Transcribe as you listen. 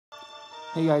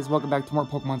Hey guys, welcome back to more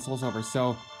Pokemon Soul Silver.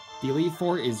 So, the Elite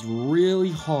Four is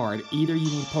really hard. Either you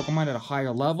need Pokemon at a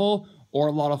higher level, or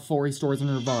a lot of full restores and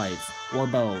revives, or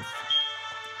both.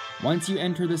 Once you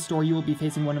enter this store, you will be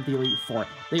facing one of the Elite Four.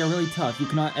 They are really tough. You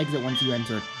cannot exit once you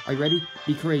enter. Are you ready?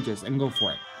 Be courageous and go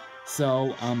for it.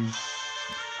 So,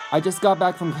 I just got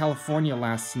back from California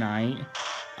last night,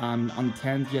 on the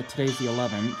 10th, yet today's the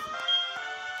 11th.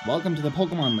 Welcome to the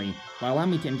Pokemon League. Allow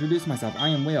me to introduce myself. I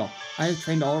am Will. I have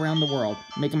trained all around the world,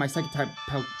 making my Psychic-type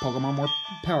Pokemon more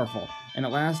powerful. And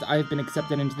at last, I have been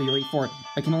accepted into the Elite Four.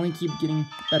 I can only keep getting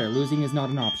better. Losing is not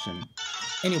an option.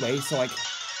 Anyway, so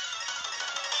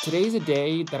today's a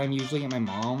day that I'm usually at my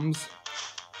mom's,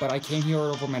 but I came here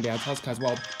over my dad's house because,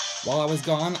 well, while I was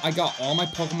gone, I got all my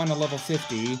Pokemon to level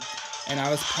 50, and I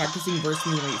was practicing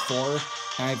versing the Elite Four,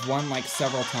 and I've won,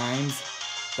 several times,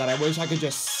 that I wish I could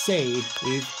just save,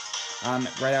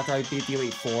 right after I beat the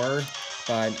Elite Four.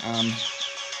 But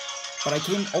I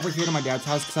came over here to my dad's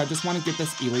house because I just want to get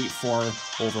this Elite Four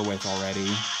over with already.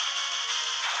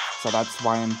 So that's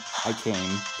why I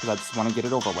came, because I just want to get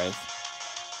it over with.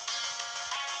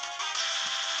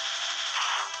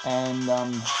 And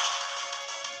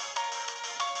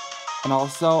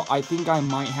also, I think I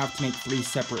might have to make 3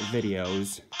 separate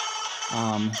videos,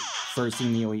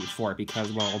 versing the Elite Four,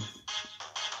 because, well,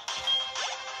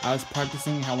 I was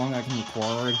practicing how long I can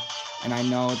record, and I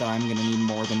know that I'm gonna need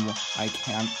more than I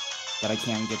can't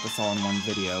get this all in one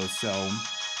video, so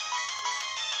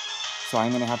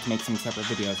I'm gonna have to make some separate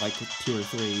videos, like 2 or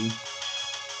 3.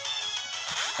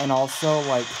 And also,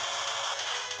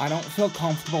 I don't feel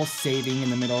comfortable saving in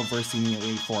the middle of versing the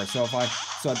Elite Four, so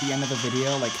at the end of the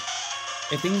video,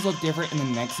 if things look different in the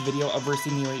next video of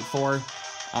versing the Elite Four,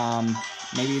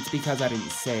 maybe it's because I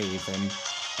didn't save, and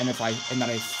that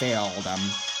I failed,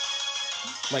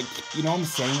 you know what I'm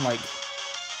saying?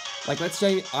 Let's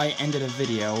say I ended a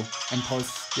video and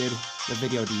posted the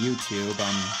video to YouTube,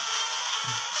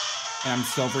 and I'm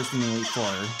still versing the Elite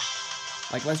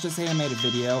Four. Let's just say I made a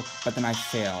video, but then I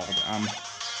failed,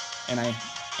 and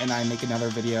I make another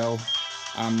video,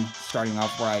 starting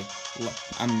off where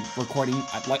I'm recording,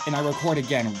 and I record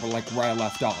again, where I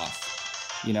left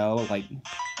off, you know,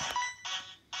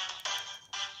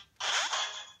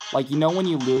 you know when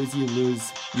you lose, you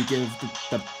give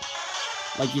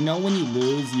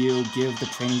you give the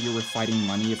trainer you were fighting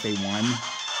money if they won.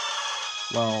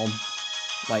 Well,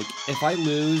 if I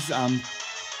lose,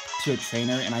 to a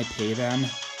trainer and I pay them,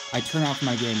 I turn off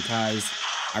my game, because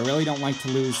I really don't like to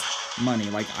lose money.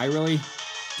 I really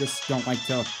just don't like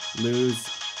to lose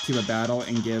to a battle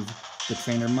and give the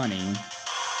trainer money.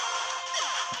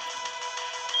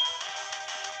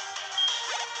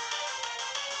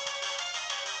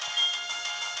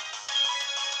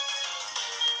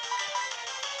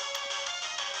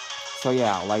 So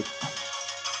yeah,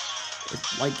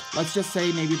 let's just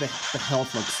say maybe the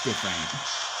health looks different.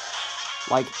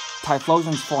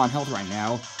 Typhlosion's full on health right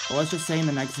now, but let's just say in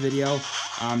the next video,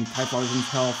 Typhlosion's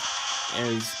health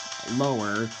is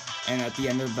lower, and at the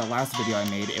end of the last video I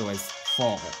made, it was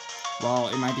full. Well,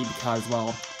 it might be because,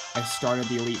 well, I started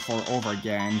the Elite Four over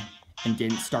again, and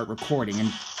didn't start recording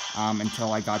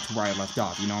until I got to where I left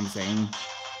off, you know what I'm saying?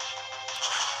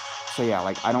 So yeah,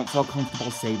 I don't feel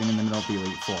comfortable saving in the middle of the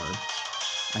Elite Four.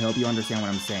 I hope you understand what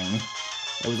I'm saying.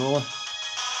 It was what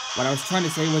I was trying to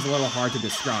say was a little hard to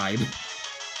describe.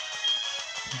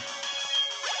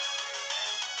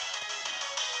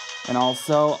 And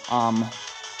also,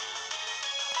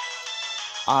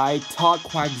 I taught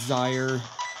Quagsire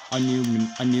a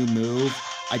new move.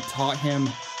 I taught him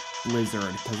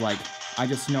Blizzard, because, I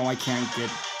just know I can't get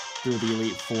through the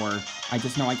Elite Four. I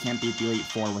just know I can't beat the Elite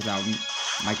Four without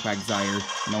my Quagsire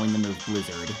knowing the move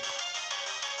Blizzard.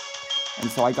 And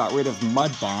so I got rid of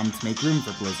Mud Bomb to make room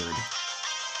for Blizzard.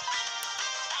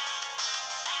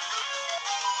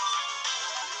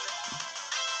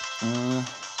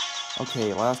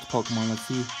 Okay, last Pokemon, let's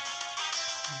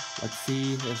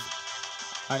see if...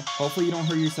 hopefully you don't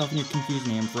hurt yourself and you're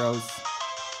confusing Ampharos.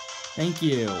 Thank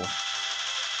you!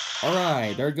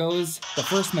 Alright, there goes the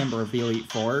first member of the Elite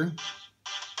Four.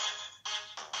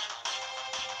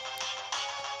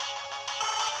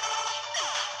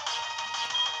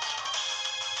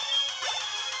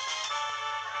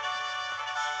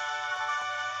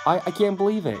 I can't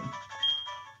believe it.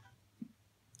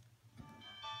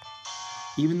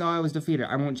 Even though I was defeated,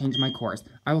 I won't change my course.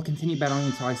 I will continue battling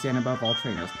until I stand above all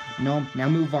trainers. No, now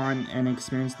move on and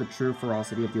experience the true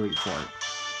ferocity of the Elite Four.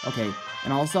 Okay,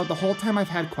 and also, the whole time I've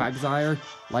had Quagsire,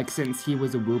 since he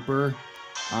was a Wooper,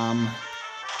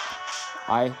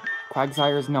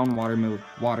 Quagsire's known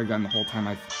Water Gun the whole time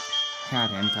I've had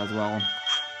him, because, well,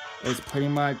 it's pretty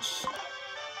much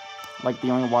like the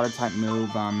only water type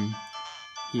move,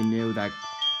 he knew that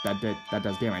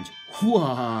does damage. Whoa!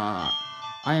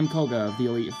 I am Koga of the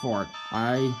Elite Four.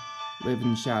 I live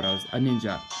in shadows, a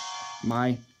ninja.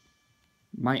 My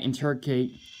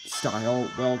interrogate style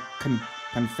will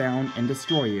confound and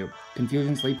destroy you.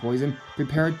 Confusion, sleep, poison,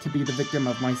 prepare to be the victim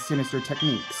of my sinister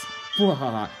techniques. Whoa!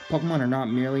 Pokemon are not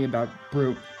merely about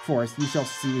brute force, you shall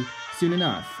see soon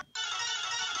enough.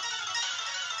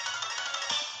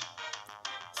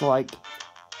 So like,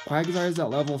 Quagsire is at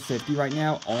level 50 right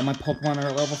now, all my Pokemon are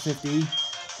at level 50,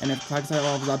 and if Quagsire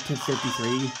levels up to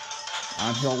 53,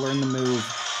 he'll learn the move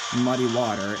Muddy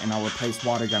Water, and I'll replace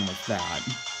Water Gun with that.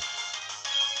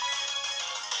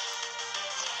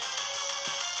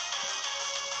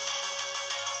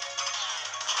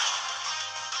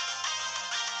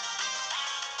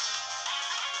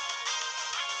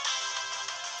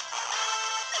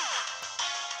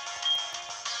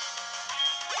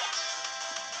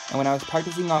 And when I was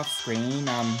practicing off screen,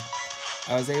 I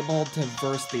was able to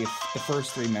verse the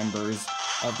first 3 members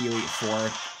of the Elite Four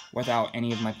without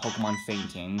any of my Pokemon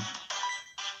fainting.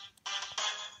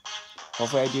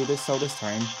 Hopefully I do this this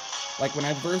time. Like when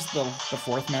I verse the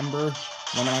 4th member,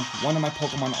 one of my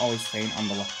Pokemon always faint on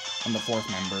the 4th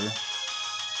member.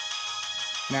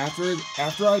 And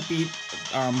after I beat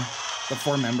the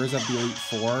 4 members of the Elite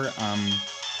Four,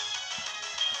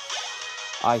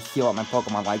 I heal up my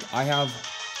Pokemon. Like I have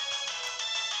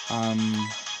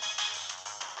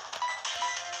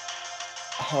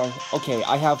okay,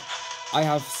 I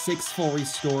have 6 full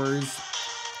restores,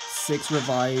 6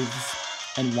 revives,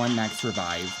 and 1 max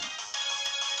revive.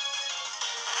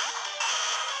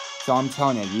 So I'm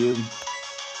telling you,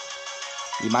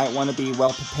 you might want to be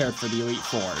well prepared for the Elite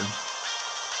Four.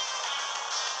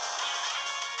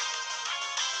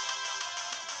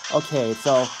 Okay,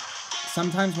 so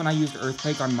sometimes when I used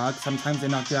Earthquake on Muk, sometimes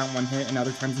it knocked it out in 1 hit, and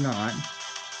other times not.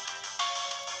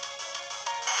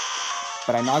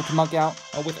 But I knocked Muk out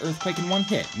with Earthquake in 1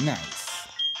 hit. Nice.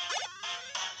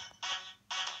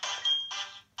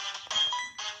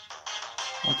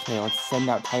 Okay, let's send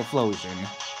out Typhlosion.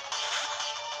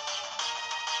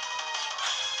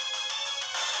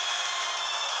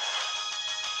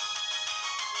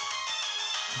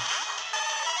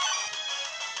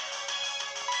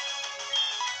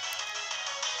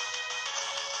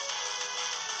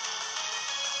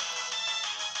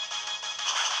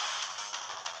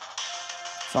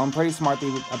 So I'm pretty smart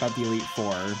about the Elite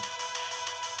Four.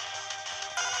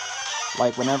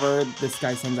 Like, whenever this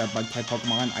guy sends out Bug-type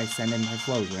Pokemon, I send in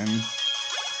Typhlosion.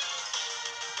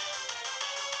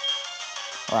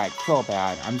 Alright,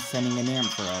 Crobat, I'm sending in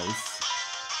Ampharos.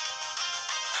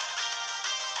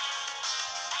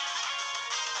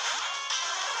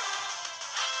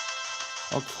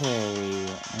 Okay,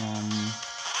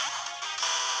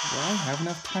 will I have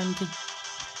enough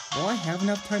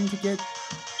time to get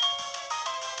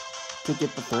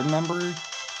the 3rd member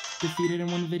defeated in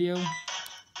 1 video?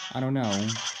 I don't know.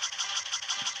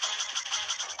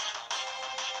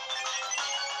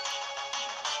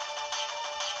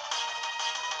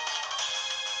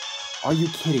 Are you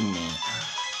kidding me?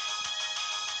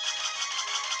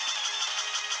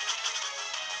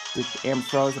 The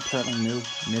Ampharos apparently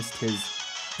missed his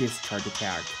discharge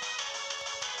attack.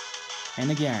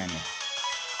 And again.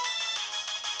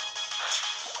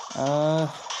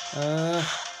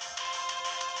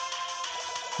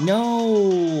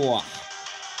 No!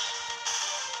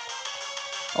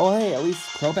 Oh hey, at least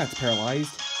Crobat's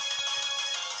paralyzed.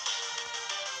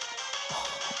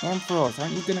 Ampharos,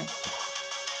 aren't you gonna...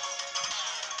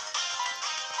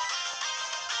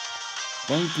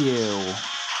 Thank you.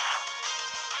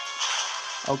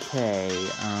 Okay,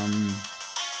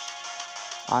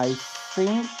 I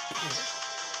think...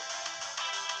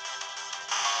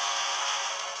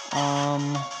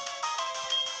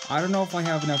 I don't know if I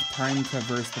have enough time to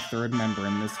verse the 3rd member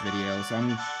in this video, so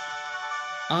I'm...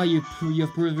 Ah, you've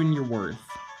proven your worth.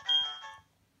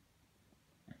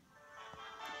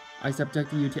 I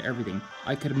subjected you to everything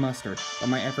I could muster, but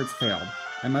my efforts failed.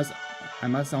 I must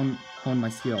hone my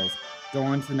skills. Go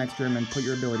on to the next room and put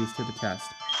your abilities to the test.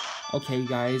 Okay,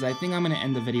 guys, I think I'm gonna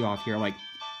end the video off here. Like,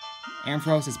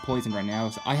 Ampharos is poisoned right now,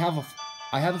 so I have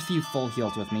a few full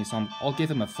heals with me, so I'll give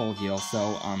him a full heal.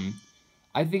 So,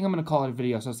 I think I'm gonna call it a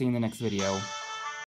video, so see you in the next video.